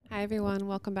Hi, everyone.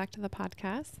 Welcome back to the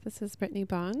podcast. This is Brittany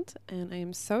Bond, and I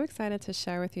am so excited to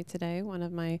share with you today one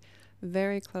of my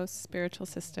very close spiritual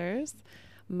sisters,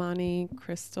 Maanee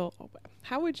Crystal.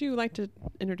 How would you like to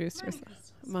introduce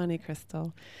yourself? Maanee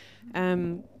Crystal.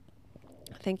 Thank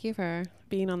you for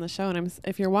being on the show. And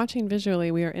if you're watching visually,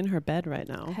 we are in her bed right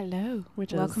now. Hello.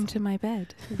 Which Welcome is to my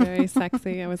bed. Very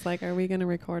sexy. I was like, are we going to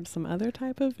record some other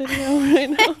type of video right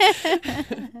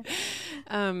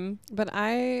now? But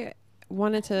I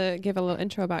wanted to give a little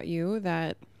intro about you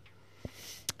that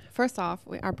first off,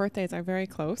 our birthdays are very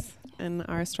close and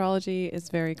our astrology is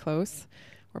very close.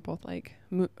 We're both like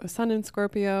sun in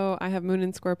Scorpio. I have moon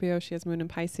in Scorpio. She has moon in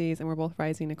Pisces, and we're both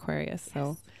rising Aquarius. Yes.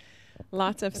 So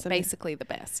lots of basically the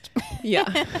best.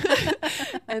 Yeah.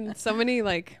 And so many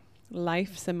like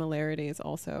life similarities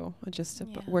also, just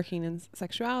working in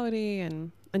sexuality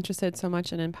and interested so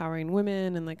much in empowering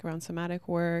women and like around somatic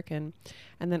work and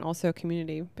then also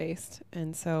community based.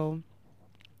 And so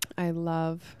I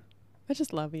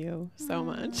just love you so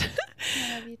much.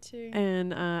 I love you too.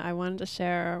 And I wanted to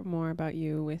share more about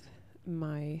you with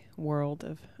my world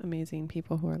of amazing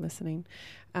people who are listening.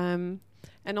 And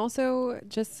also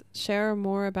just share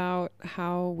more about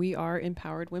how we are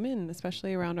empowered women,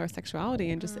 especially around our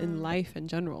sexuality and just in life in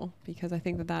general, because I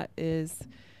think that is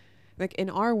like in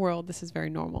our world, this is very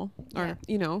normal or,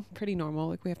 pretty normal.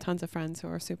 Like we have tons of friends who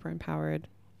are super empowered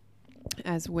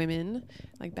as women,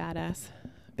 like badass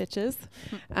bitches.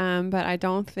 But I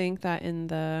don't think that in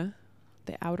the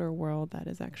outer world that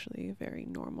is actually very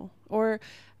normal. Or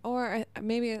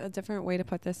maybe a different way to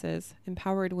put this is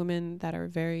empowered women that are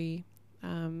very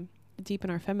deep in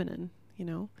our feminine,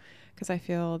 because I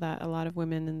feel that a lot of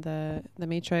women in the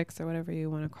matrix or whatever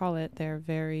you want to call it,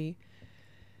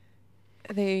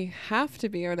 they have to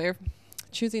be, or they're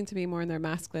choosing to be more in their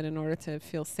masculine in order to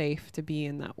feel safe to be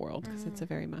in that world, because it's a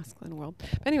very masculine world.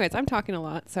 But anyways, I'm talking a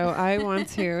lot, so I want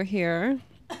to hear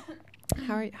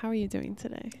how are you doing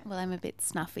today? Well, I'm a bit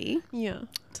snuffy. Yeah.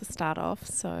 To start off,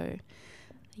 so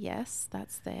yes,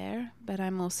 that's there. But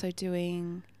I'm also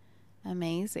doing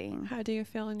amazing. How do you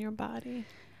feel in your body?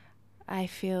 I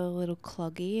feel a little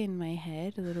cloggy in my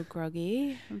head, a little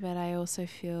groggy, but I also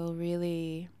feel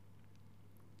really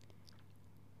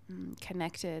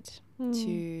connected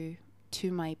to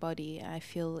my body. I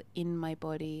feel in my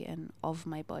body and of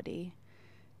my body.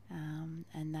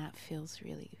 And that feels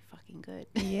really fucking good.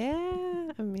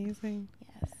 Yeah, amazing.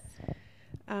 Yes.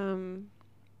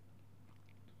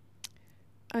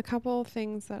 A couple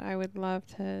things that I would love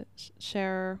to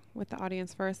share with the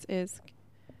audience first is,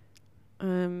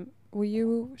 will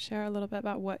you share a little bit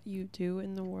about what you do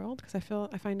in the world? Because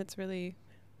I find it's really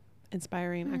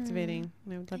inspiring, activating,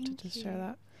 and I would love to just share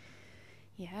that.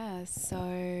 Yeah,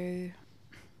 so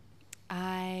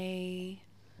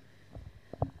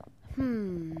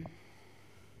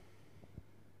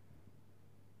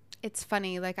it's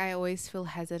funny, like I always feel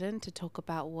hesitant to talk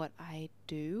about what I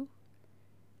do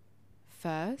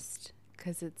first,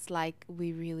 because it's like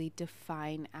we really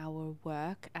define our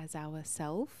work as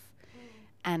ourself.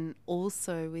 And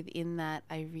also within that,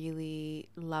 I really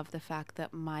love the fact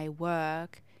that my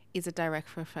work is a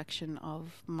direct reflection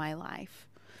of my life.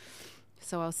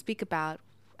 So I'll speak about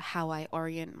how I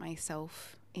orient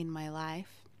myself in my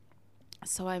life.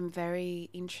 So I'm very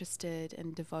interested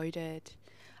and devoted.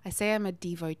 I say I'm a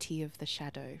devotee of the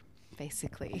shadow,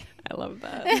 basically. I love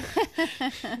that.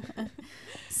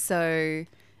 So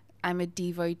I'm a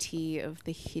devotee of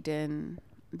the hidden,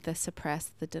 the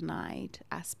suppressed, the denied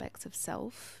aspects of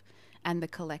self and the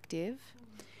collective.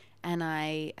 And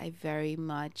I very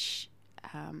much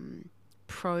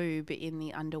probe in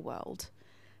the underworld.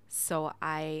 So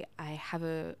I have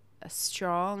a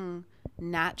strong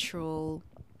natural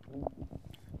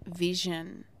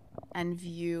vision and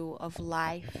view of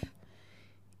life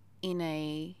in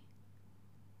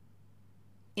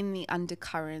the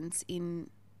undercurrents,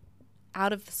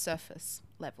 out of the surface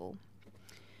level.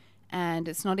 And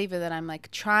it's not even that I'm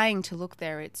like trying to look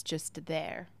there, it's just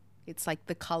there. It's like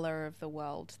the color of the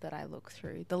world that I look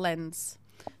through, the lens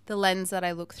that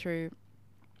I look through.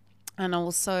 And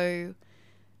also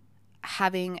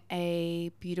having a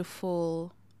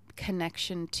beautiful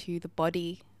connection to the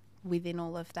body within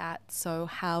all of that. So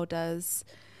how does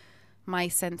my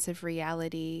sense of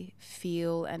reality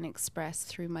feel and express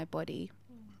through my body?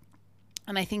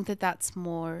 And I think that that's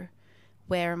more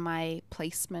where my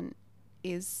placement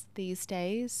is these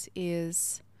days,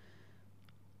 is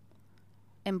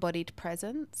embodied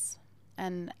presence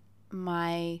and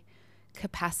my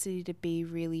capacity to be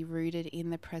really rooted in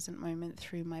the present moment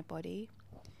through my body.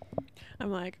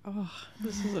 I'm like, oh,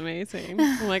 this is amazing.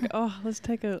 I'm like, oh, let's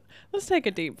take a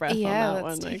deep breath on that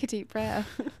one. Let's take a deep breath.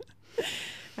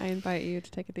 I invite you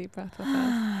to take a deep breath with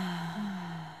us.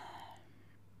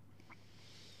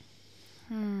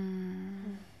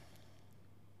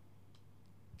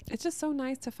 It's just so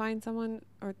nice to find someone,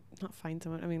 or not find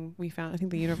someone. I mean, I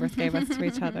think the universe gave us to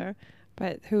each other,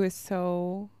 but who is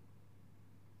so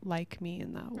like me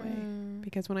in that way.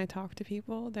 Because when I talk to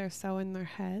people, they're so in their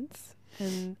heads,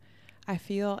 and I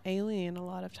feel alien a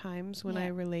lot of times when I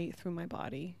relate through my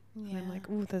body. Yeah. I'm like,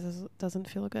 ooh, doesn't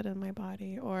feel good in my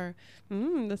body, or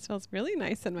this feels really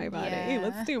nice in my body. Yeah.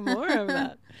 Let's do more of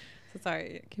that. So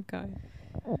sorry, keep going.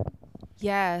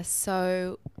 Yeah,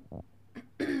 so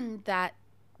that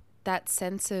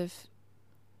sense of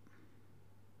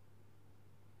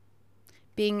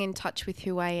being in touch with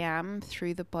who I am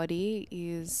through the body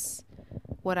is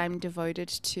what I'm devoted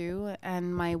to,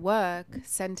 and my work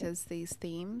centers these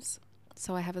themes.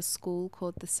 So I have a school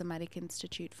called the Somatic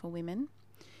Institute for Women,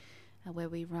 where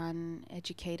we run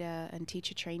educator and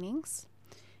teacher trainings,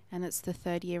 and it's the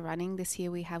 3rd year running. This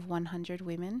year we have 100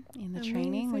 women in the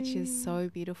training, which is so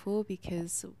beautiful,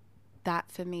 because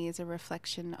that for me is a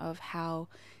reflection of how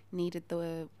needed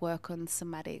the work on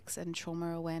somatics and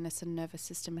trauma awareness and nervous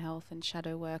system health and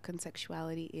shadow work and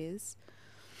sexuality is.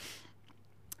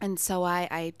 And so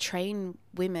I train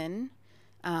women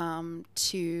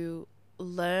to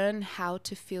learn how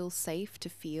to feel safe to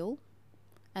feel,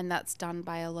 and that's done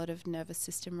by a lot of nervous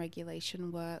system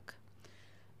regulation work.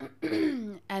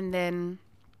 And then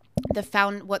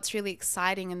what's really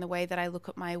exciting in the way that I look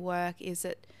at my work is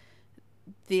that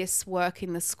this work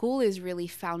in the school is really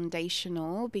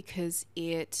foundational, because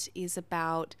it is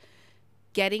about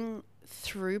getting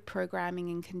through programming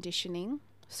and conditioning,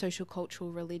 social,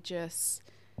 cultural, religious,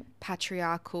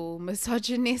 patriarchal,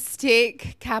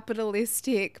 misogynistic,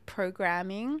 capitalistic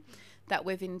programming that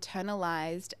we've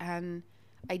internalized and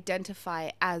identify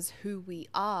as who we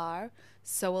are.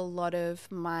 So a lot of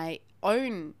my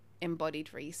own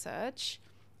embodied research,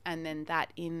 and then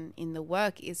that in the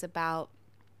work, is about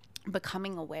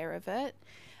becoming aware of it,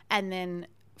 and then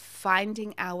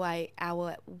finding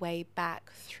our way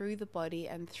back through the body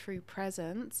and through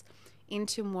presence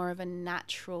into more of a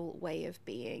natural way of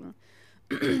being.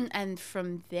 And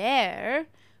from there,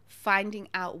 finding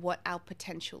out what our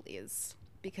potential is,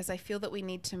 because I feel that we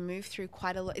need to move through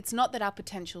quite a lot. It's not that our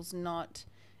potential's not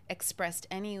expressed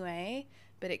anyway,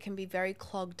 but it can be very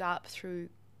clogged up through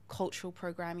cultural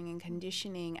programming and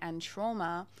conditioning and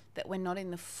trauma, that we're not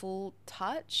in the full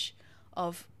touch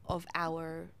of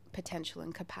our potential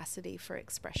and capacity for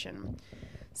expression.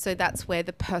 So that's where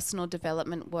the personal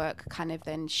development work kind of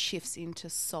then shifts into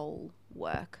soul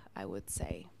work, I would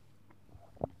say.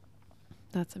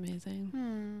 That's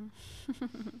amazing.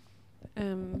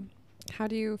 How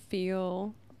do you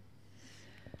feel?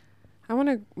 I want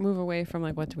to move away from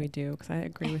like, what do we do? Because I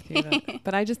agree with you.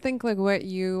 But I just think like what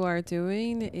you are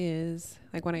doing is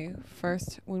like, when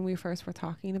we first were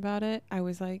talking about it, I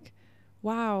was like,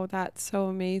 wow, that's so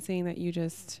amazing that you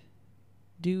just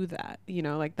do that. You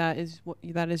know, like that is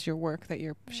your work that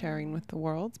you're sharing with the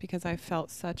world, because I felt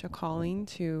such a calling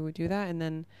to do that. And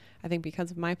then I think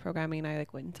because of my programming, I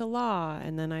like went into law,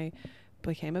 and then I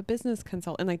became a business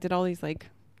consultant, and like did all these like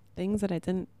things that I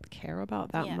didn't care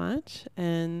about that much.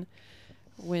 And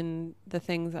when the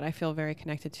things that I feel very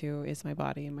connected to is my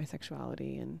body and my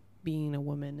sexuality and being a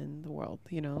woman in the world,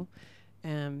 you know.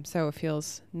 So it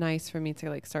feels nice for me to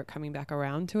like start coming back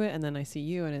around to it. And then I see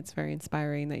you, and it's very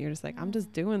inspiring that you're just like, I'm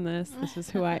just doing this. This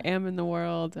is who I am in the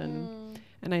world. And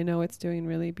I know it's doing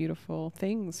really beautiful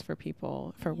things for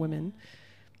people, for women.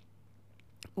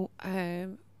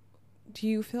 Do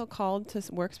you feel called to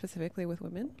work specifically with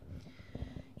women?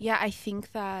 Yeah, I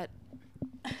think that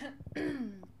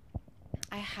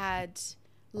I had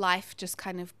life just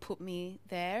kind of put me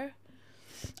there.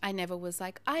 I never was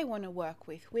like, I want to work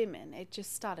with women. It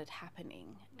just started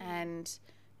happening. And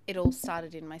it all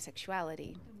started in my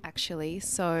sexuality, actually.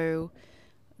 So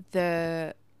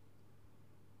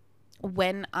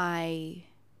when I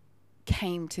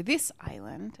came to this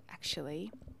island,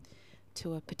 actually,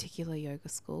 to a particular yoga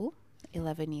school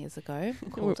 11 years ago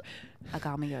called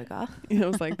Agama Yoga. It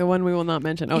was like the one we will not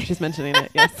mention. Oh, she's mentioning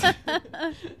it. Yes.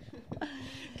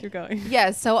 Keep going.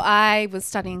 Yeah, so I was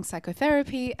studying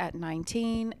psychotherapy at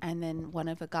 19, and then one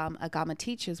of Agama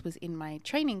teachers was in my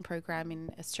training program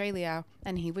in Australia,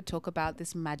 and he would talk about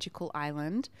this magical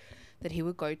island that he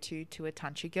would go to a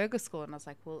tantric yoga school. And I was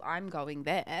like, well, I'm going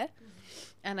there.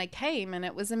 And I came, and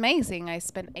it was amazing. I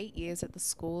spent 8 years at the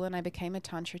school, and I became a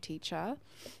tantra teacher.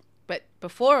 But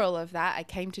before all of that, I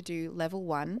came to do level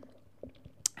 1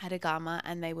 at Agama,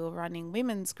 and they were running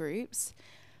women's groups.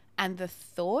 And the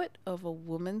thought of a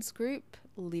women's group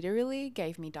literally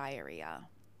gave me diarrhea.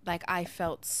 like I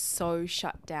felt so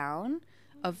shut down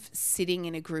of sitting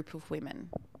in a group of women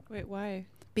Wait, why?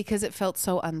 because it felt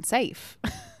so unsafe.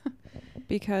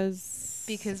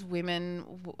 Because Women,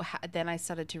 then I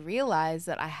started to realize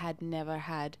that I had never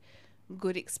had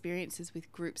good experiences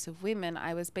with groups of women.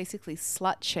 I was basically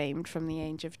slut shamed from the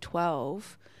age of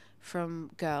 12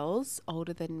 from girls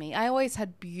older than me. I always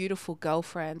had beautiful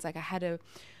girlfriends. Like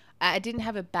I didn't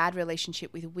have a bad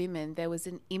relationship with women. There was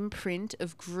an imprint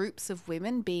of groups of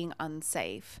women being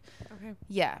unsafe. okay.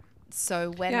 Yeah.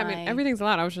 So when Yeah, I mean everything's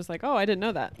allowed. I was just like, oh, I didn't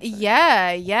know that. So.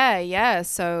 yeah.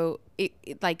 So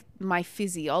it like my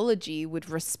physiology would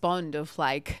respond of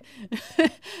like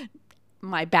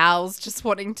my bowels just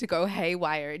wanting to go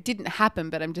haywire. It didn't happen,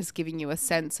 but I'm just giving you a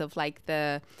sense of like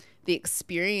the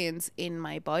experience in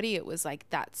my body. It was like,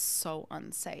 that's so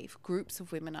unsafe. Groups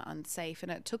of women are unsafe.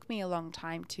 And it took me a long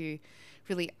time to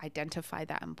really identify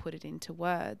that and put it into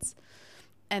words.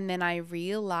 And then I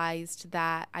realized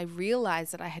that I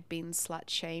had been slut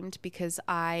shamed because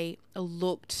I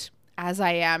looked as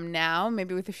I am now,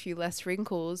 maybe with a few less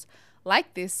wrinkles,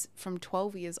 like this from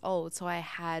 12 years old. So I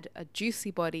had a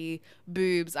juicy body,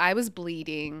 boobs, I was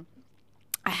bleeding.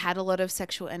 I had a lot of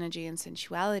sexual energy and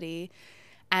sensuality,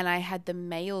 and I had the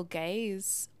male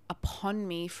gaze upon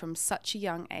me from such a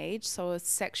young age. So I was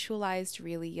sexualized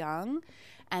really young.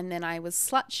 And then I was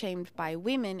slut shamed by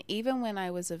women, even when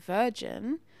I was a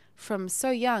virgin, from so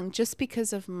young, just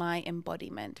because of my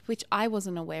embodiment, which I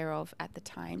wasn't aware of at the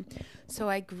time. So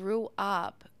I grew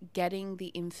up getting the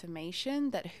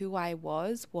information that who I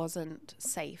wasn't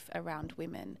safe around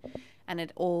women. And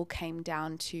it all came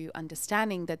down to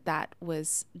understanding that that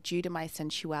was due to my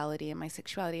sensuality and my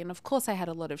sexuality. And of course, I had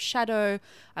a lot of shadow.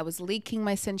 I was leaking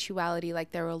my sensuality.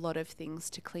 Like, there were a lot of things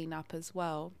to clean up as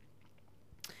well.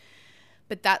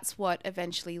 But that's what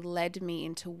eventually led me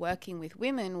into working with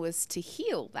women, was to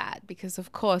heal that, because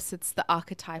of course it's the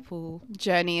archetypal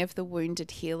journey of the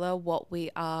wounded healer. What we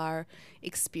are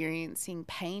experiencing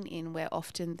pain in, we're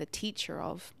often the teacher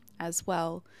of as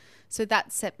well. So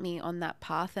that set me on that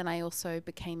path. And I also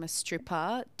became a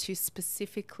stripper to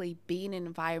specifically be in an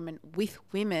environment with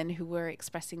women who were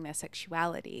expressing their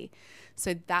sexuality.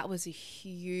 So that was a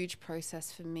huge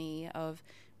process for me, of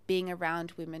being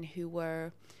around women who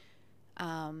were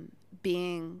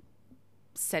being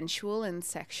sensual and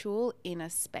sexual in a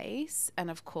space.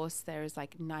 And of course, there is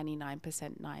like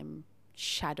 99%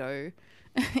 shadow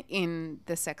in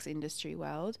the sex industry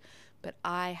world. But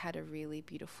I had a really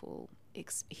beautiful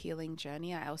healing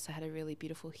journey. I also had a really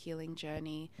beautiful healing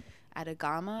journey at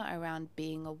Agama around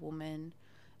being a woman,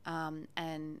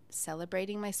 and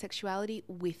celebrating my sexuality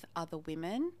with other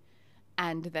women.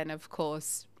 And then, of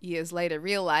course, years later,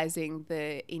 realizing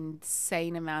the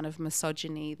insane amount of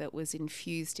misogyny that was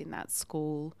infused in that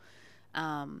school.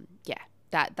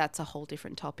 That's a whole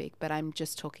different topic. But I'm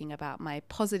just talking about my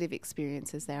positive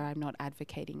experiences there. I'm not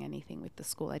advocating anything with the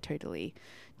school. I totally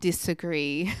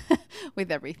disagree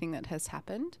with everything that has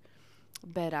happened.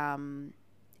 But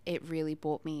it really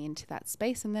brought me into that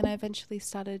space. And then I eventually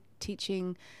started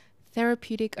teaching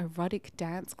therapeutic erotic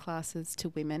dance classes to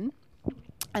women.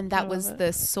 And that was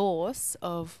the source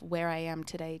of where I am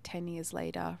today, 10 years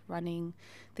later, running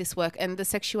this work. And the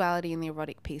sexuality and the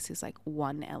erotic piece is like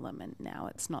one element now.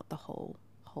 It's not the whole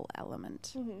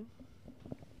element. Mm-hmm.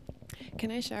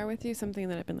 Can I share with you something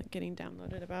that I've been like getting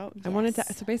downloaded about? Yes. I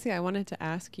wanted to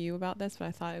ask you about this, but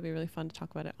I thought it'd be really fun to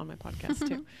talk about it on my podcast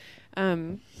too.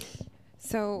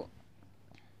 So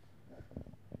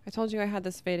I told you I had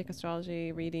this Vedic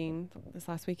astrology reading this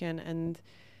last weekend, and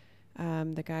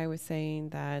the guy was saying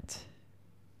that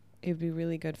it would be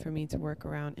really good for me to work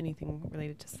around anything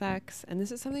related to sex. And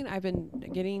this is something I've been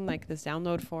getting like this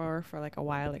download for like a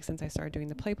while, like since I started doing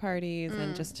the play parties,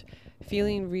 and just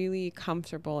feeling really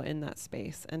comfortable in that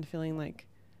space and feeling like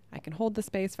I can hold the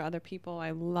space for other people. I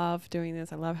love doing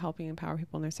this. I love helping empower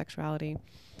people in their sexuality.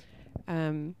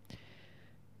 And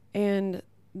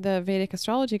the Vedic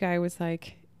astrology guy was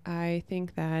like, I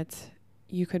think that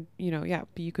you could,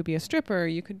 you could be a stripper,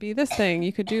 you could be this thing,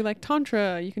 you could do like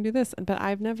tantra, you can do this. But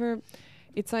I've never,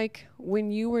 it's like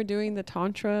when you were doing the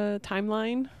tantra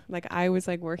timeline, like I was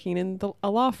like working in a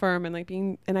law firm and like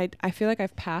I feel like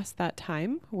I've passed that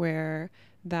time where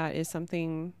that is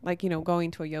something like,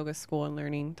 going to a yoga school and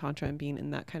learning tantra and being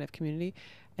in that kind of community.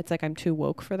 It's like I'm too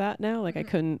woke for that now. Like I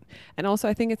couldn't. And also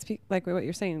I think it's like what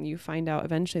you're saying, you find out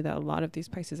eventually that a lot of these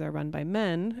places are run by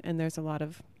men, and there's a lot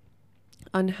of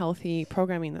unhealthy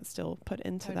programming that's still put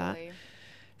into that.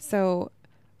 So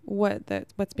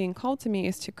what's being called to me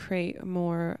is to create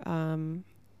more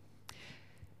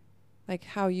like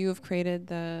how you have created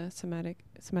the somatic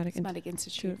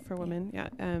institute for women.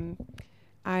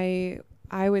 I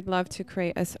I would love to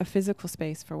create a physical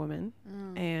space for women.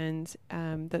 And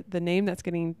the name that's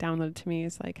getting downloaded to me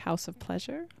is like House of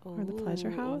Pleasure or the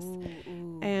Pleasure House.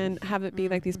 And have it be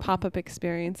like these pop-up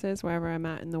experiences wherever I'm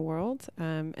at in the world.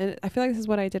 And I feel like this is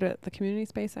what I did at the community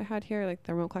space I had here, like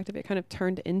the Remote Collective. It kind of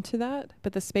turned into that,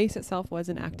 but the space itself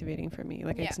wasn't activating for me.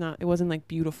 Like it wasn't like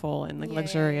beautiful and like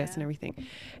luxurious and everything.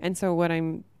 And so what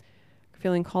I'm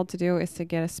feeling called to do is to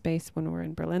get a space when we're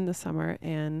in Berlin this summer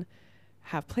and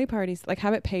have play parties, like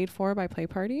have it paid for by play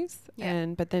parties,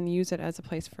 but then use it as a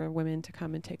place for women to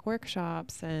come and take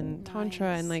workshops and tantra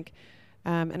and like,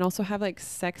 and also have like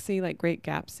sexy, like Great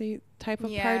Gatsby type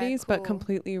of parties, but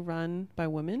completely run by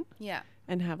women. Yeah.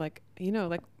 And have like, you know,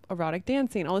 like erotic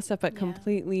dancing, all this stuff, but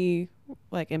completely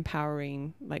like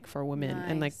empowering, like for women.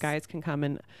 And like guys can come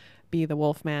and be the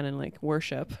wolf man and like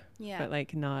worship, but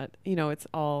like not, you know, it's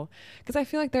all, because I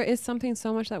feel like there is something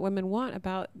so much that women want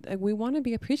about, we want to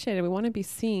be appreciated, we want to be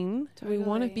seen, we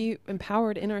want to be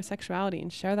empowered in our sexuality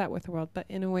and share that with the world, but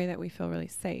in a way that we feel really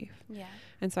safe.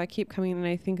 And so I keep coming and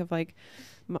I think of like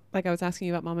I was asking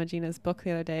you about Mama Gina's book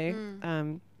the other day,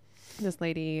 this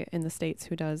lady in the States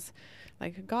who does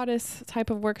like goddess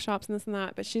type of workshops and this and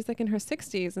that, but she's like in her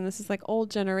 60s and this is like old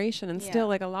generation, and still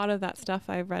like a lot of that stuff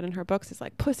I've read in her books is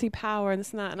like pussy power and this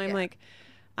and that, and I'm like,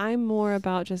 I'm more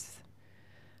about just,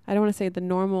 I don't want to say the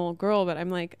normal girl, but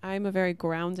I'm like, I'm a very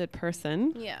grounded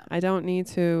person. I don't need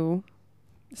to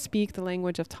speak the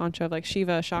language of tantra, of like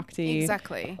Shiva, Shakti.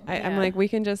 I'm like, we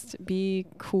can just be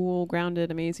cool,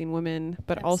 grounded, amazing women,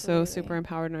 but also super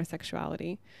empowered in our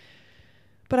sexuality.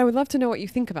 But I would love to know what you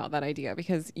think about that idea,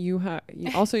 because you're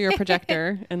a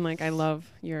projector and like I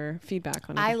love your feedback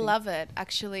on it. I love it.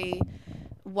 Actually,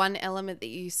 one element that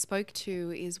you spoke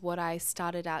to is what I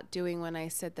started out doing when I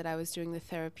said that I was doing the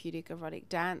therapeutic erotic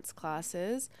dance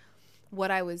classes.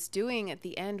 What I was doing at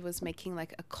the end was making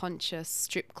like a conscious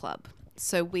strip club.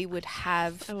 So we would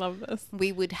have, I love this.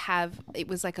 It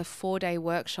was like a 4-day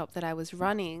workshop that I was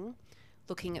running,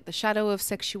 looking at the shadow of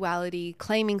sexuality,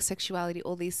 claiming sexuality,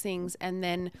 all these things. And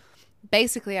then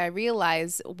basically I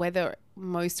realized, whether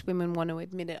most women want to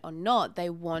admit it or not, they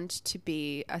want to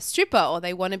be a stripper or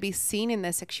they want to be seen in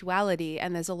their sexuality.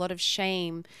 And there's a lot of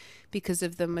shame because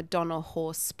of the Madonna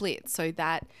whore split. So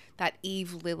that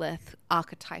Eve Lilith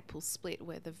archetypal split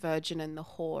where the virgin and the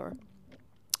whore.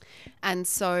 And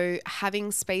so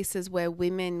having spaces where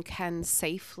women can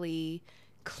safely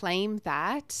claim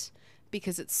that,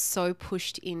 because it's so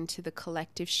pushed into the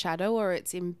collective shadow, or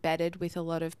it's embedded with a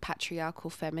lot of patriarchal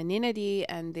femininity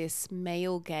and this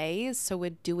male gaze. So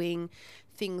we're doing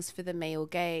things for the male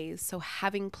gaze. So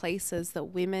having places that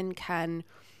women can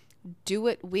do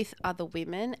it with other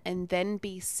women and then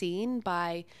be seen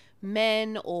by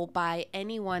men or by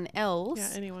anyone else.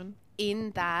 Yeah, anyone.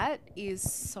 In that is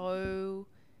so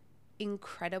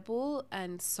incredible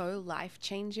and so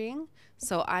life-changing.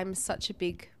 So I'm such a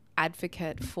big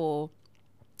advocate for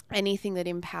anything that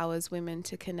empowers women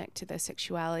to connect to their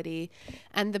sexuality.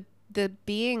 And the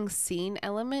being seen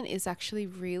element is actually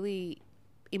really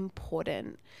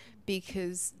important,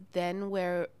 because then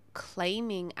we're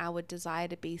claiming our desire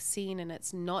to be seen, and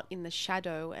it's not in the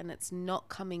shadow, and it's not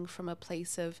coming from a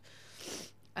place of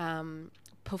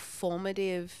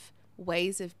performative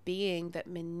ways of being that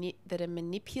are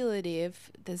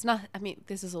manipulative. This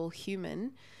is all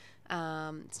human.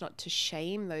 It's not to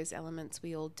shame those elements,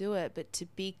 we all do it, but to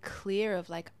be clear of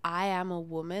like, I am a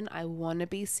woman, I want to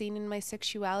be seen in my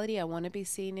sexuality, I want to be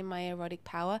seen in my erotic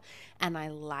power, and I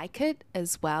like it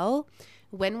as well.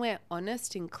 When we're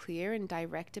honest and clear and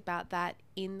direct about that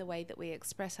in the way that we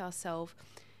express ourselves,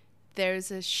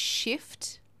 there's a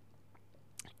shift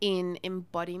in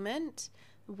embodiment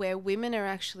where women are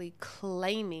actually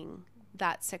claiming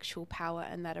that sexual power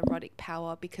and that erotic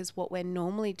power, because what we're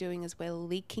normally doing is we're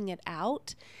leaking it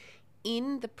out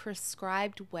in the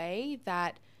prescribed way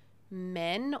that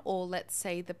men, or let's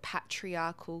say the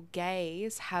patriarchal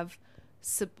gaze, have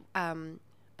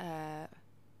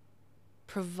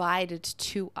provided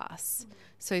to us.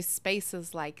 So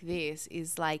spaces like this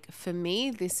is like, for me,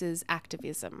 this is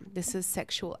activism. This is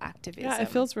sexual activism. Yeah, it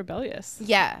feels rebellious.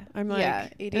 Yeah. I'm like, yeah,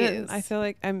 it is. I feel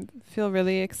like I feel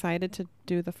really excited to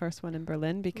do the first one in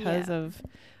Berlin because of,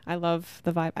 I love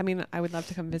the vibe. I mean, I would love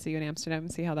to come visit you in Amsterdam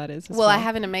and see how that is as well. I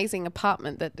have an amazing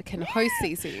apartment that can host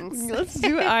these things. Let's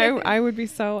do it. I would be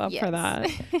so up for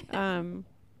that.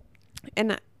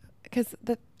 And because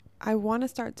I want to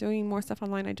start doing more stuff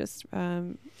online. I just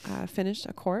finished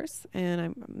a course,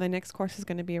 and my next course is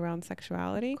going to be around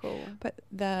sexuality. Cool. But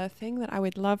the thing that I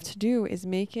would love to do is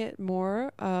make it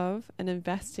more of an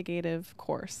investigative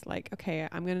course. Like, okay,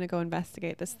 I'm going to go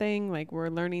investigate this thing. Like, we're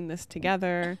learning this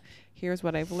together. Here's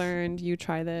what I've learned. You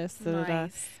try this.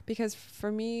 Nice. Because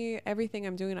for me, everything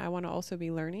I'm doing, I want to also be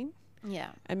learning. Yeah.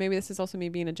 And maybe this is also me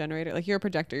being a generator. Like, you're a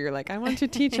projector. You're like, I want to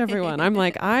teach everyone. I'm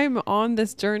like, I'm on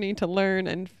this journey to learn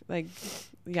and like,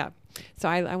 yeah. So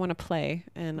I want to play,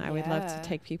 and I would love to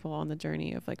take people on the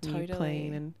journey of like me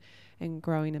playing and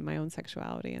growing in my own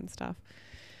sexuality and stuff.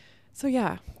 So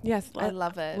yeah, yes. I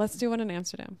love it. Let's do one in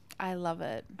Amsterdam. I love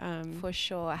it. For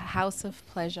sure. House of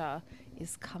Pleasure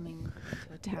is coming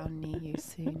to a town near you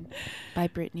soon by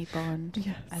Brittany Bond.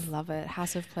 Yes. I love it.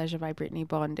 House of Pleasure by Brittany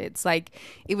Bond. It's like,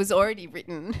 it was already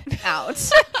written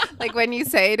out. Like when you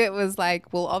say it, it was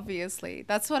like, well, obviously.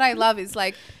 That's what I love, is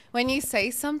like when you say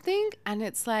something and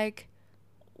it's like,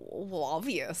 well,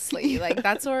 obviously, like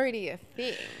that's already a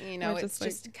thing, you know, it's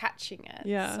just catching it.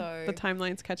 Yeah. So the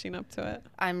timeline's catching up to it.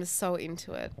 I'm so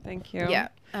into it. Thank you. Yeah,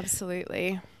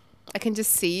 absolutely. I can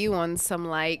just see you on some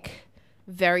like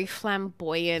very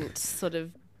flamboyant sort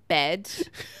of bed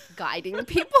guiding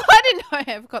people. I don't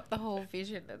know. I've got the whole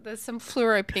vision. There's some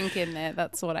fluoro pink in there.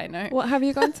 That's what I know. Well, have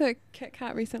you gone to Kit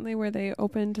Kat recently, where they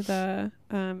opened the,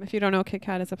 if you don't know, Kit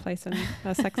Kat is a place in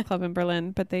a sex club in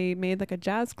Berlin, but they made like a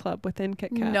jazz club within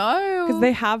Kit Kat. No. Because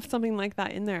they have something like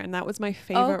that in there. And that was my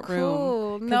favorite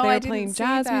room. No, they were I playing didn't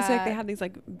jazz see music. that. They had these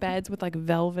like beds with like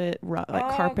velvet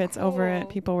carpets over it.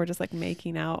 People were just like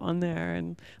making out on there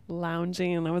and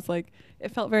lounging. And I was like,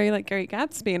 it felt very like Great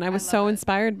Gatsby. And I was so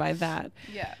inspired by that.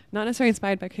 Yeah. Not necessarily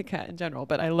inspired by Kit Kat in general,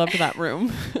 but I loved that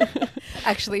room.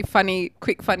 Actually,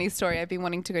 quick funny story. I've been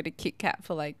wanting to go to Kit Kat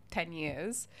for like 10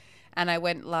 years. And I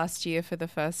went last year for the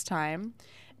first time.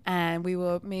 And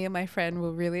me and my friend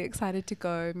were really excited to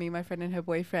go. Me, my friend and her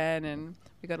boyfriend. And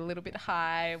we got a little bit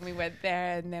high and we went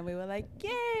there. And then we were like,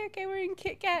 yeah, okay, we're in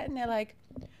Kit Kat. And they're like,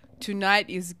 tonight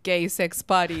is gay sex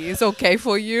party. It's okay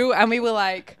for you. And we were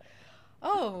like,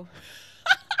 oh,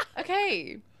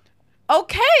 okay.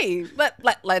 Okay,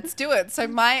 let's do it. So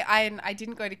I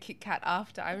didn't go to Kit Kat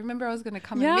after. I remember I was going to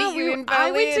come and meet you in Berlin.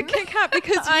 I went to Kit Kat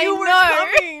because you were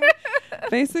coming.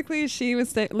 Basically, she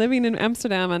was living in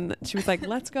Amsterdam, and she was like,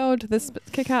 let's go to this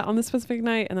Kit Kat on this specific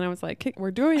night. And then I was like,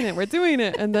 we're doing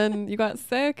it. And then you got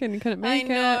sick and you couldn't make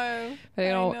it. But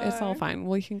it's all fine.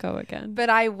 We can go again. But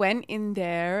I went in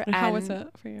there. And how was it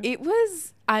for you? It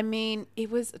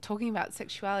was talking about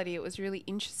sexuality. It was really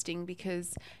interesting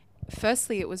because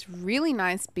firstly, it was really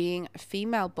nice being a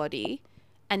female body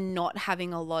and not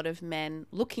having a lot of men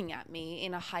looking at me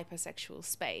in a hypersexual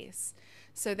space.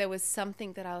 So there was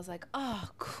something that I was like, oh,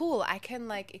 cool. I can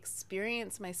like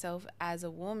experience myself as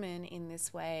a woman in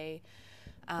this way.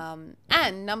 And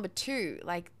number two,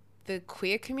 like the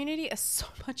queer community is so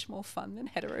much more fun than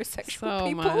heterosexual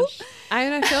people. Much.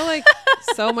 I feel like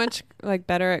so much like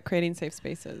better at creating safe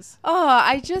spaces. Oh,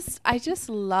 I just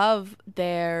love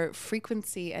their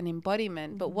frequency and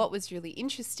embodiment. But what was really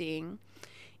interesting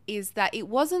is that it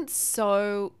wasn't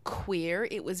so queer.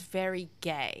 It was very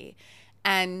gay.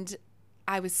 And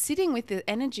I was sitting with the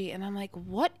energy and I'm like,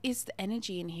 what is the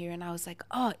energy in here? And I was like,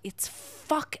 oh, it's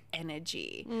fuck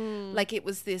energy. Like it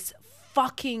was this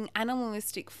fucking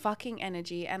animalistic fucking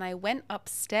energy. And I went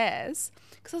upstairs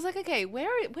because I was like, okay,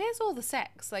 where's all the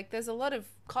sex? Like there's a lot of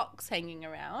cocks hanging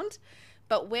around,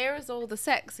 but where is all the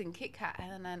sex in Kit Kat?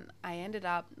 And then I ended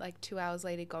up like 2 hours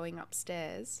later going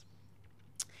upstairs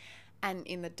and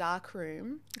in the dark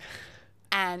room,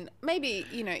 and maybe,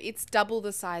 it's double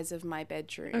the size of my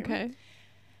bedroom. Okay.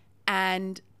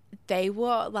 And they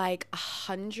were like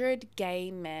 100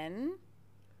 gay men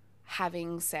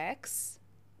having sex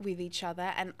with each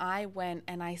other, and I went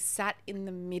and I sat in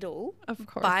the middle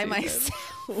by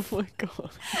myself. Oh my god.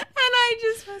 And I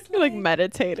just was You're like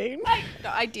meditating.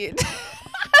 No, I did.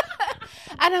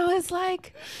 And I was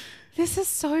like, this is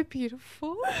so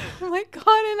beautiful. Oh my god.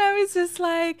 And I was just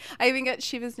like, I even get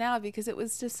shivers now because it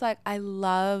was just like, I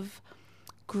love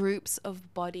groups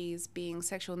of bodies being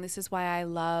sexual, and this is why I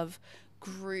love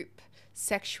group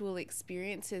sexual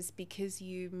experiences, because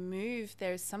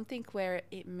there's something where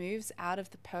it moves out of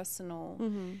the personal,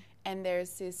 and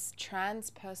there's this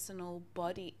transpersonal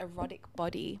body, erotic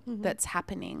body that's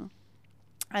happening.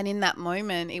 And in that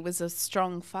moment, it was a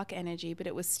strong fuck energy, but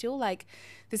it was still like,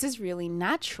 this is really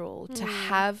natural to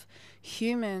have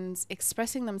humans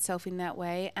expressing themselves in that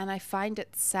way. And I find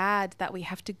it sad that we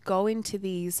have to go into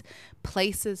these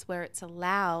places where it's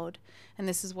allowed. And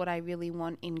this is what I really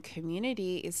want in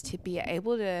community, is to be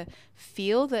able to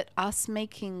feel that us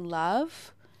making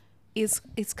love is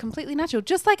completely natural.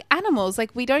 Just like animals,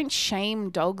 like we don't shame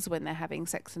dogs when they're having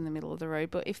sex in the middle of the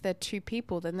road, but if they're two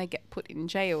people, then they get put in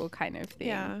jail kind of thing.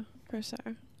 Yeah, for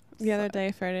sure. The other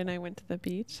day, Friday and I went to the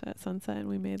beach at sunset and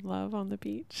we made love on the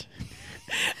beach.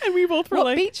 And we both were What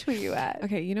like... beach were you at?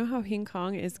 Okay, you know how Hong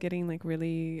Kong is getting like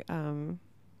really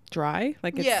dry?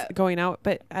 Like it's Yeah. going out.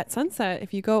 But at sunset,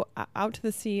 if you go out to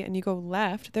the sea and you go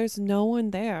left, there's no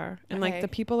one there. And like Okay. the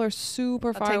people are super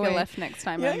I'll far take away. a left next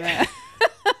time Yeah. I'm there.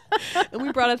 And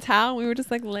we brought a towel and we were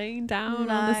just like laying down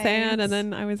on the sand. Nice. And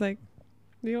then I was like,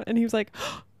 and he was like,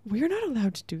 we're not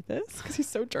allowed to do this, because he's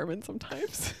so German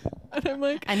sometimes. And I'm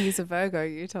like, And he's a Virgo,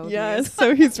 you told me. yes.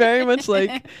 So he's very much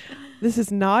like, this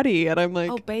is naughty. And I'm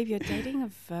like, Oh, babe, you're dating a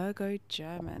Virgo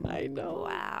German. I know.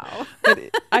 Wow.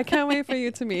 But I can't wait for you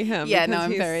to meet him. Yeah, no, because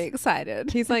I'm he's- very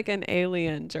excited. He's like an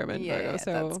alien German Virgo.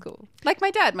 So that's cool. Like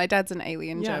my dad. My dad's an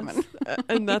alien yes. German.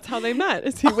 And that's how they met.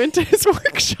 Is he went to his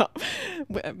workshop.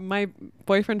 My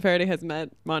boyfriend Faraday has met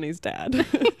Maanee's dad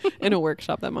in a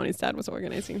workshop that Maanee's dad was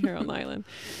organizing here on the island.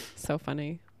 So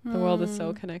funny. The world is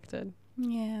so connected.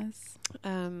 Yes.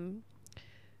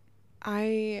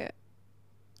 I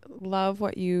love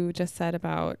what you just said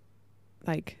about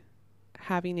like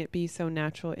having it be so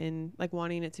natural in like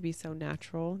wanting it to be so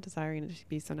natural, desiring it to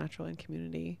be so natural in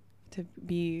community, to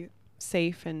be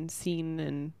safe and seen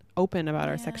and open about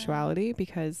our sexuality.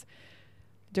 Because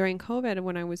during COVID,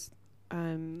 when I was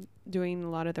doing a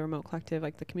lot of the remote collective,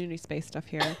 like the community space stuff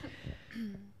here,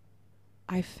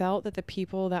 I felt that the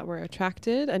people that were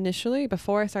attracted initially,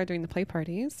 before I started doing the play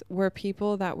parties, were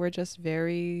people that were just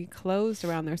very closed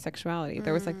around their sexuality.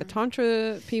 There was like the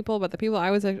tantra people, but the people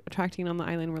I was attracting on the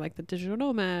island were like the digital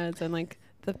nomads and like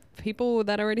the people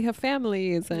that already have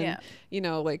families and, you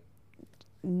know, like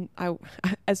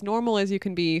as normal as you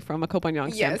can be from a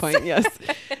Kopanyang standpoint. Yes.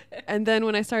 And then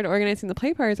when I started organizing the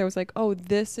play parties, I was like, oh,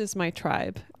 this is my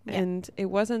tribe. Yeah. And it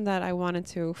wasn't that I wanted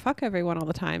to fuck everyone all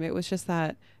the time. It was just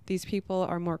that these people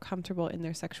are more comfortable in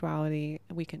their sexuality.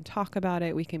 We can talk about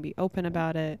it. We can be open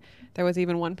about it. There was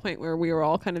even one point where we were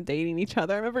all kind of dating each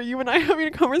other. I remember you and I having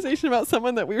a conversation about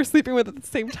someone that we were sleeping with at the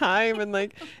same time. And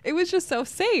like, it was just so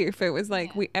safe. It was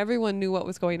like everyone knew what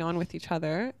was going on with each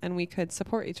other and we could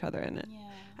support each other in it. Yeah.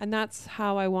 And that's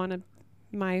how I wanted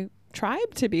my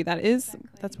tribe to be. That's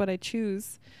what I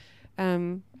choose.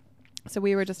 So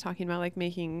we were just talking about like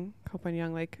making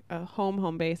Kopanyang like a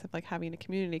home base of like having a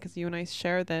community, because you and I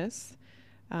share this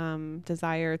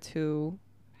desire to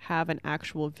have an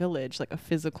actual village, like a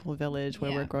physical village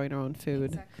where we're growing our own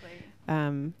food.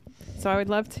 Exactly. So I would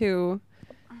love to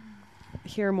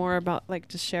hear more about, like,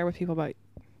 just share with people about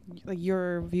like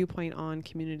your viewpoint on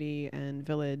community and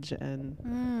village,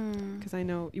 and because I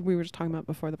know we were just talking about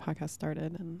before the podcast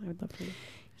started, and I would love to.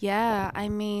 Yeah, I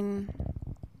mean,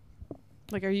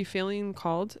 like, are you feeling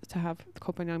called to have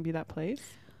Kopanyang be that place?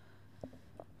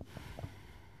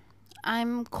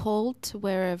 I'm called to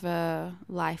wherever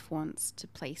life wants to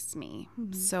place me.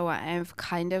 Mm-hmm. So I've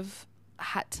kind of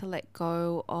had to let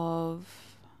go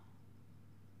of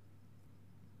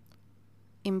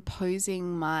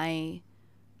imposing my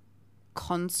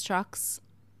constructs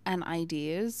and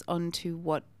ideas onto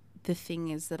what the thing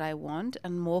is that I want,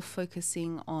 and more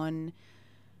focusing on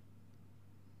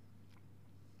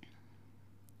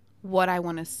what I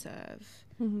want to serve.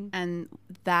 Mm-hmm. And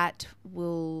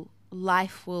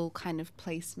life will kind of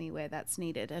place me where that's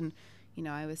needed. And, you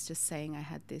know, I was just saying I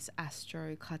had this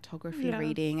astrocartography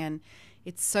reading, and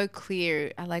it's so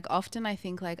clear. Often I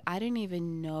think like, I don't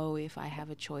even know if I have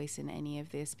a choice in any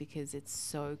of this because it's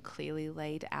so clearly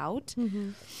laid out.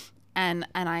 Mm-hmm. And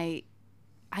I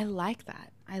like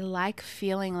that. I like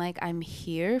feeling like I'm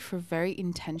here for very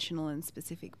intentional and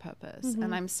specific purpose, mm-hmm.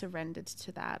 and I'm surrendered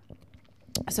to that.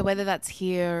 So whether that's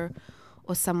here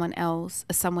or somewhere else,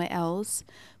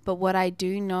 but what I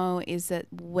do know is that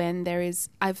when there is,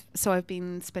 I've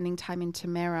been spending time in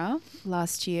Tamera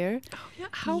last year. Oh yeah,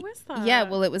 how was that? Yeah,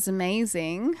 well, it was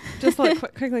amazing. Just like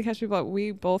quickly catch people up.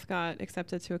 We both got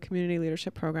accepted to a community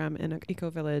leadership program in an eco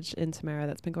village in Tamera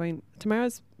that's been going.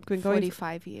 Tamera's been going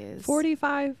 45 years.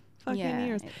 45 fucking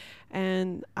years.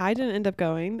 And I didn't end up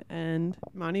going, and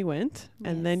Maanee went,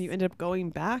 and then you ended up going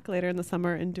back later in the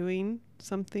summer and doing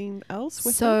something else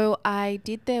with them? I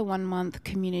did their 1 month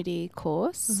community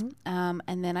course, mm-hmm.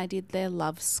 And then I did their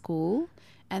love school,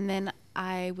 and then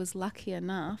I was lucky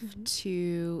enough mm-hmm.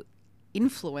 to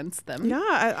influence them.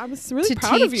 Yeah, I was really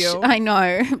proud of you. I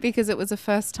know, because it was the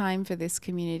first time for this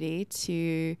community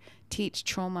to teach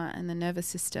trauma and the nervous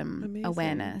system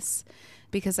awareness,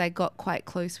 because I got quite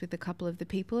close with a couple of the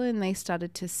people and they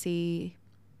started to see,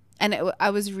 and I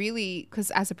was really,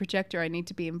 because as a projector I need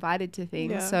to be invited to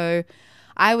things, so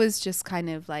I was just kind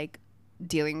of like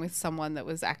dealing with someone that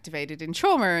was activated in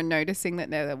trauma and noticing that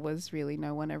there was really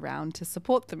no one around to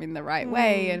support them in the right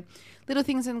way, and little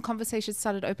things and conversations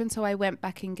started open. So I went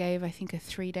back and gave, I think, a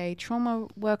 3-day trauma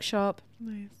workshop.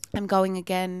 Nice. I'm going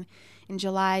again in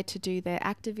July to do their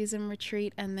activism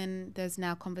retreat, and then there's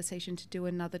now conversation to do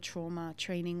another trauma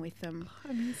training with them.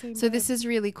 Amazing. So this is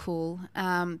really cool.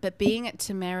 But being at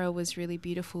Tamera was really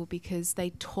beautiful because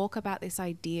they talk about this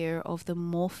idea of the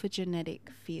morphogenetic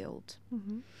field.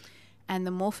 Mm-hmm. And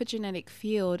the morphogenetic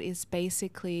field is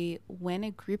basically when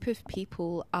a group of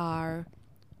people are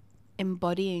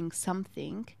embodying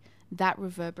something that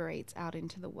reverberates out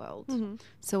into the world. Mm-hmm.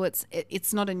 So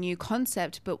it's not a new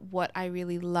concept, but what I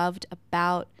really loved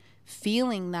about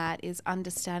feeling that is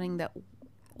understanding that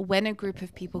when a group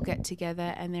of people get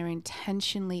together and they're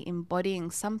intentionally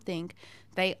embodying something,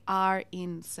 they are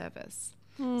in service.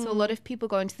 So a lot of people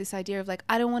go into this idea of like,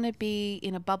 I don't want to be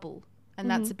in a bubble. And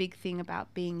that's a big thing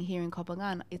about being here in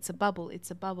Kopangan. It's a bubble.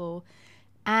 It's a bubble.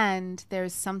 And there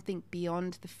is something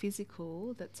beyond the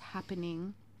physical that's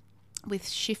happening with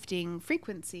shifting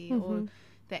frequency or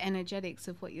the energetics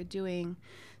of what you're doing.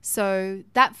 So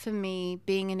that for me,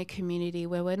 being in a community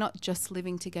where we're not just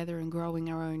living together and growing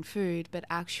our own food, but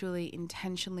actually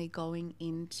intentionally going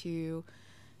into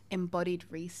embodied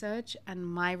research, and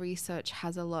my research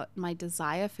has a lot, my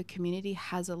desire for community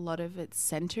has a lot of its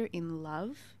center in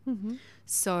love.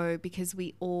 So because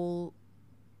we all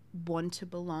want to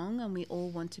belong and we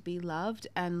all want to be loved,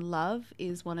 and love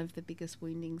is one of the biggest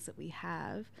woundings that we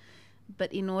have.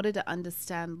 But in order to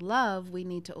understand love, we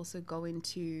need to also go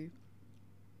into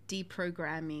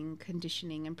deprogramming,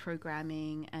 conditioning and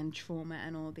programming and trauma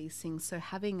and all these things. So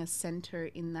having a center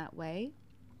in that way,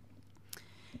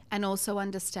 and also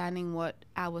understanding what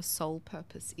our soul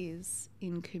purpose is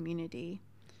in community,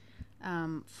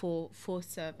 for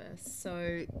service.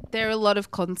 So there are a lot of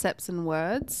concepts and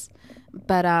words,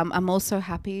 but I'm also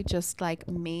happy, just like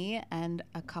me and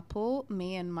a couple,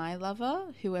 me and my lover,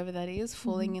 whoever that is,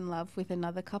 falling in love with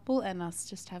another couple and us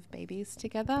just have babies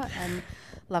together and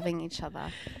loving each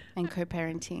other and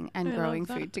co-parenting and growing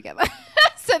food together.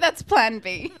 So that's plan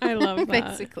B. I love that.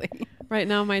 Basically. Right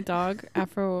now, my dog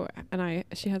Afro and I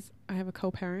have a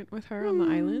co-parent with her on the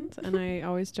island, and I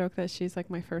always joke that she's like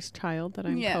my first child that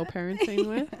I'm co-parenting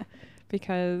with,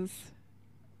 because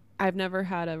I've never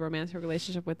had a romantic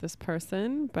relationship with this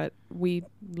person, but we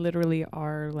literally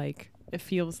are like, it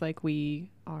feels like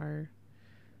we are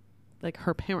like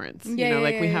her parents, you know,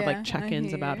 like we have like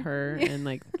check-ins about her and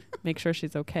like make sure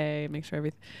she's okay, make sure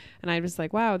everything. And I was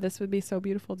like, wow, this would be so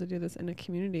beautiful to do this in a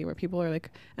community where people are like,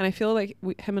 and I feel like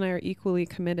him and I are equally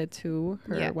committed to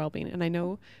her well-being. And I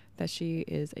know that she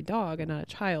is a dog and not a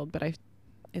child, but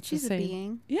she's the same. A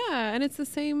being. Yeah, and it's the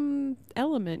same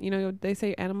element. You know, they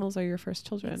say animals are your first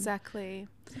children. Exactly.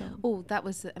 So. Oh, that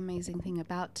was the amazing thing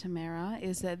about Tamera,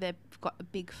 is that they've got a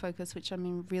big focus, which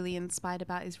I'm really inspired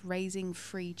about, is raising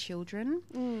free children.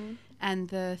 And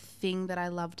the thing that I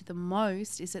loved the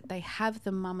most is that they have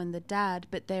the mum and the dad,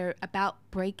 but they're about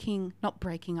not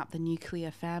breaking up the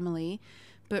nuclear family,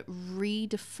 but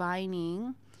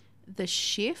redefining the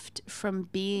shift from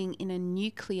being in a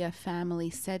nuclear family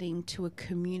setting to a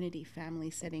community family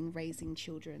setting, raising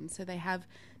children. So they have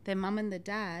their mum and the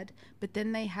dad, but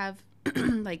then they have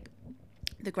like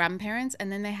the grandparents,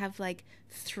 and then they have like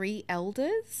 3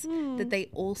 elders that they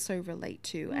also relate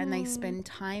to, and they spend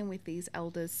time with these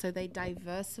elders. So they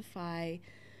diversify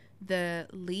the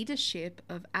leadership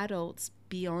of adults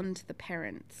beyond the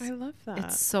parents. I love that.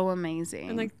 It's so amazing.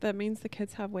 And like that means the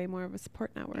kids have way more of a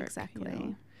support network. Exactly. You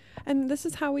know? And this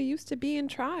is how we used to be in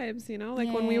tribes, you know,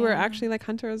 like when we were actually like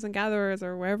hunters and gatherers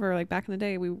or wherever, like back in the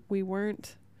day, we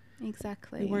weren't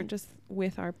just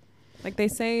with our, like they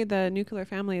say the nuclear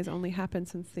family has only happened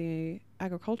since the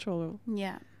agricultural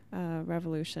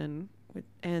revolution,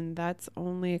 and that's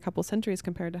only a couple centuries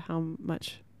compared to how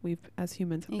much we've as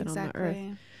humans have been on the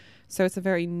earth. So it's a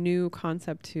very new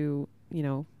concept to, you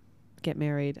know, get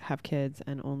married, have kids,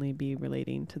 and only be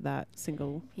relating to that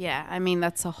single. Yeah, I mean,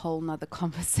 that's a whole nother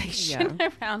conversation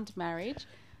around marriage.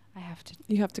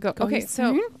 You have to go. Okay,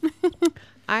 so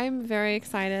I'm very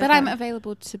excited. But I'm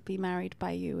available to be married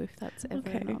by you if that's ever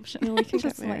an option. Yeah, we can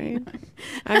get married.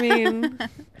 I mean,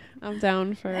 I'm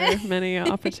down for many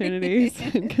opportunities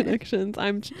and connections.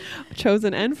 I'm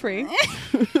chosen and free.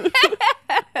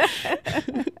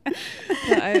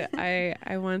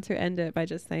 I want to end it by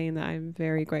just saying that I'm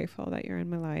very grateful that you're in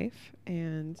my life,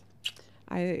 and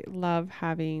I love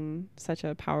having such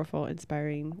a powerful,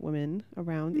 inspiring woman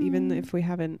around, even if we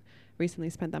haven't recently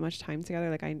spent that much time together.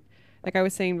 Like I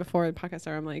was saying before the podcast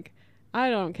started, I'm like, I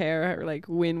don't care like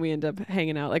when we end up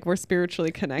hanging out, like we're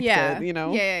spiritually connected, Yeah. you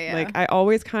know? Yeah. Like I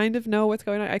always kind of know what's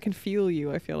going on. I can feel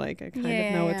you. I feel like I kind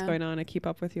of know what's Yeah. going on. I keep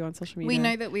up with you on social media. We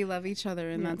know that we love each other,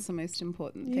 and Yeah. that's the most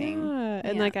important thing. Yeah.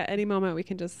 And like at any moment we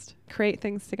can just create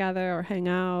things together or hang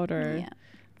out or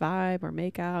vibe or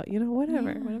make out, you know,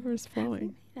 whatever is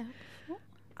flowing.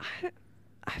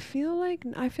 I feel like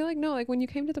no, like when you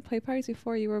came to the play parties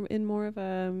before, you were in more of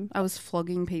a I was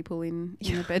flogging people in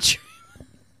the bedroom.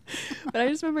 but I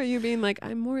just remember you being like,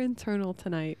 I'm more internal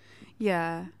tonight.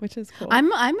 Yeah. Which is cool.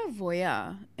 I'm a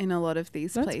voyeur in a lot of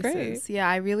these That's places. great. Yeah,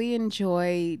 I really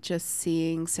enjoy just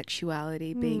seeing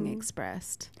sexuality being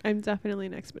expressed. I'm definitely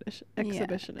an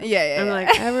exhibitionist. Yeah. I'm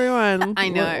like, everyone, I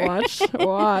know.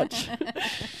 Watch.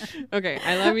 Okay,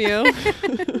 I love you.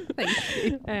 Thank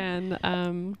you.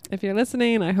 And if you're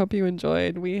listening, I hope you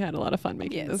enjoyed. We had a lot of fun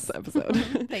making this episode.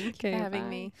 Thank you for having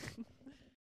me.